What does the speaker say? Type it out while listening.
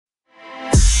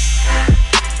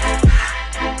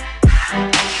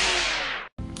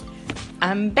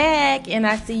I'm back, and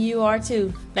I see you are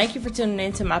too. Thank you for tuning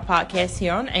in to my podcast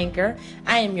here on Anchor.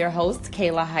 I am your host,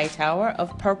 Kayla Hightower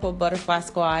of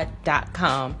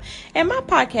PurpleButterflySquad.com. And my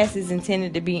podcast is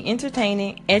intended to be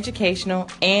entertaining, educational,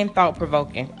 and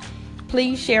thought-provoking.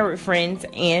 Please share with friends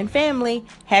and family.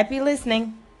 Happy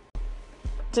listening.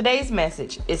 Today's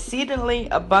message is exceedingly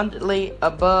abundantly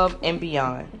above and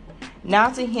beyond. Now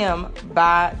to him,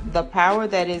 by the power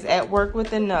that is at work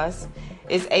within us,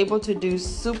 is able to do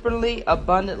superly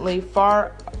abundantly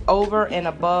far over and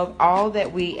above all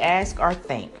that we ask or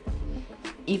think.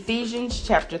 Ephesians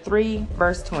chapter 3,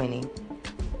 verse 20.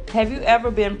 Have you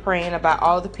ever been praying about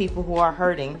all the people who are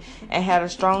hurting and had a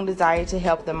strong desire to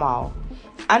help them all?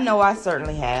 I know I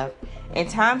certainly have. In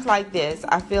times like this,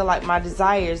 I feel like my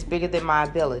desire is bigger than my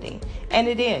ability. And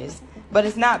it is, but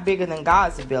it's not bigger than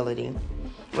God's ability.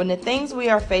 When the things we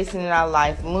are facing in our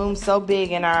life loom so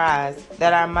big in our eyes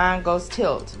that our mind goes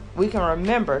tilt, we can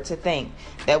remember to think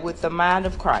that with the mind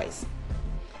of Christ.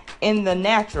 In the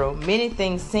natural, many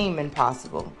things seem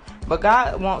impossible, but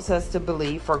God wants us to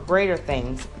believe for greater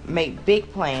things, make big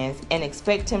plans, and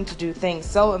expect Him to do things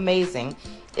so amazing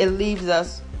it leaves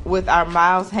us with our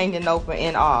mouths hanging open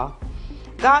in awe.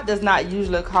 God does not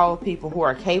usually call people who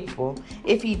are capable.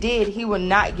 If He did, He would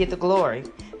not get the glory.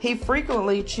 He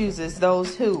frequently chooses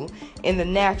those who, in the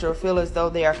natural, feel as though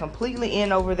they are completely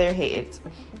in over their heads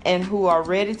and who are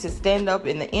ready to stand up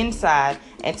in the inside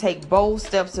and take bold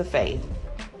steps of faith.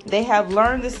 They have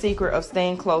learned the secret of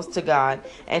staying close to God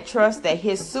and trust that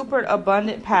His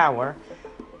superabundant power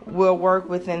will work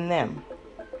within them.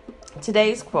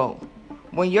 Today's quote: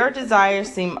 when your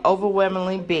desires seem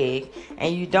overwhelmingly big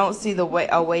and you don't see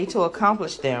a way to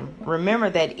accomplish them,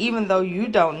 remember that even though you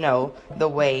don't know the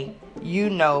way, you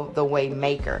know the way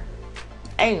maker.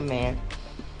 Amen.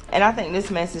 And I think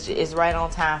this message is right on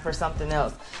time for something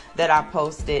else that I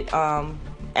posted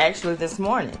actually this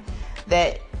morning.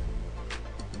 That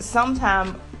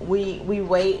sometimes we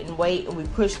wait and we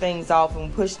push things off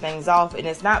and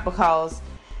it's not because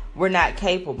we're not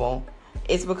capable.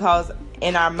 It's because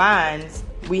in our minds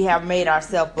we have made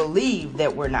ourselves believe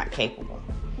that we're not capable.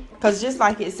 Because just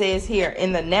like it says here,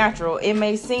 in the natural, it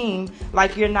may seem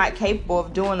like you're not capable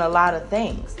of doing a lot of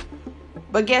things.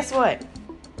 But guess what?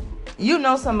 You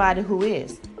know somebody who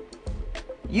is.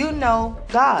 You know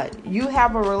God. You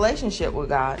have a relationship with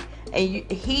God.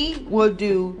 And He will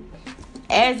do,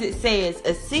 as it says,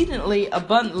 exceedingly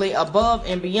abundantly above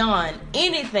and beyond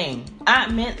anything. I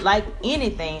meant like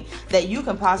anything that you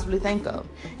can possibly think of.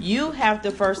 You have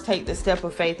to first take the step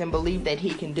of faith and believe that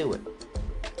He can do it.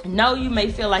 No, you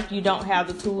may feel like you don't have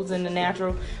the tools in the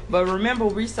natural, but remember,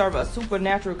 we serve a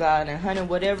supernatural God, and honey,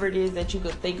 whatever it is that you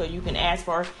can think or you can ask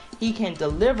for, He can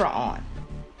deliver on.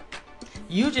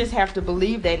 You just have to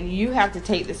believe that, and you have to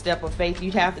take the step of faith.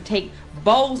 You have to take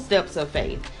bold steps of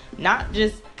faith, not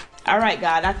just, all right,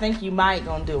 God, I think you might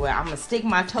gonna do it. I'm gonna stick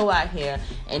my toe out here,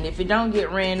 and if it don't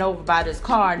get ran over by this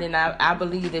car, then I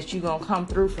believe that you're gonna come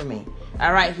through for me.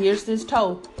 All right, here's this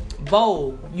toe.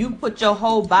 Bold. You put your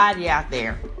whole body out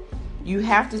there. You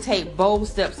have to take bold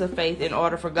steps of faith in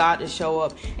order for God to show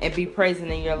up and be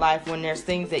present in your life when there's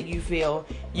things that you feel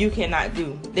you cannot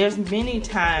do. There's many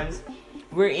times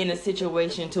we're in a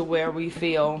situation to where we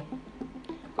feel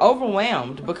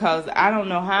overwhelmed because I don't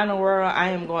know how in the world I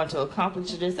am going to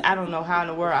accomplish this. I don't know how in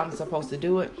the world I'm supposed to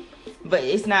do it. But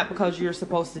it's not because you're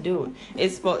supposed to do it.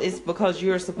 It's because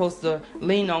you're supposed to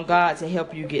lean on God to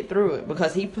help you get through it,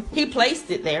 because He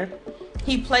placed it there.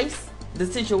 He placed the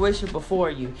situation before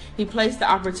you. He placed the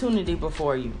opportunity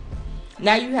before you.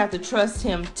 Now you have to trust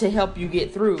Him to help you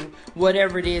get through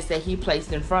whatever it is that He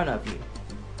placed in front of you.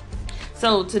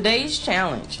 So today's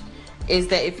challenge is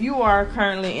that if you are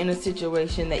currently in a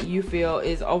situation that you feel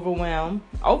is overwhelming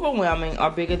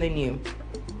or bigger than you,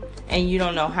 and you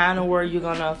don't know how in the world you're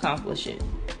going to accomplish it,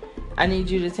 I need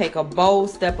you to take a bold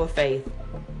step of faith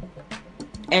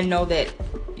and know that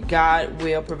God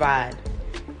will provide.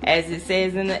 As it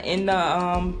says in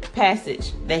the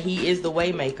passage, that He is the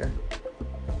way maker.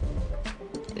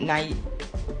 Now,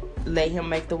 let Him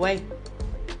make the way.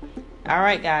 All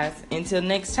right, guys. Until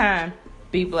next time,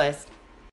 be blessed.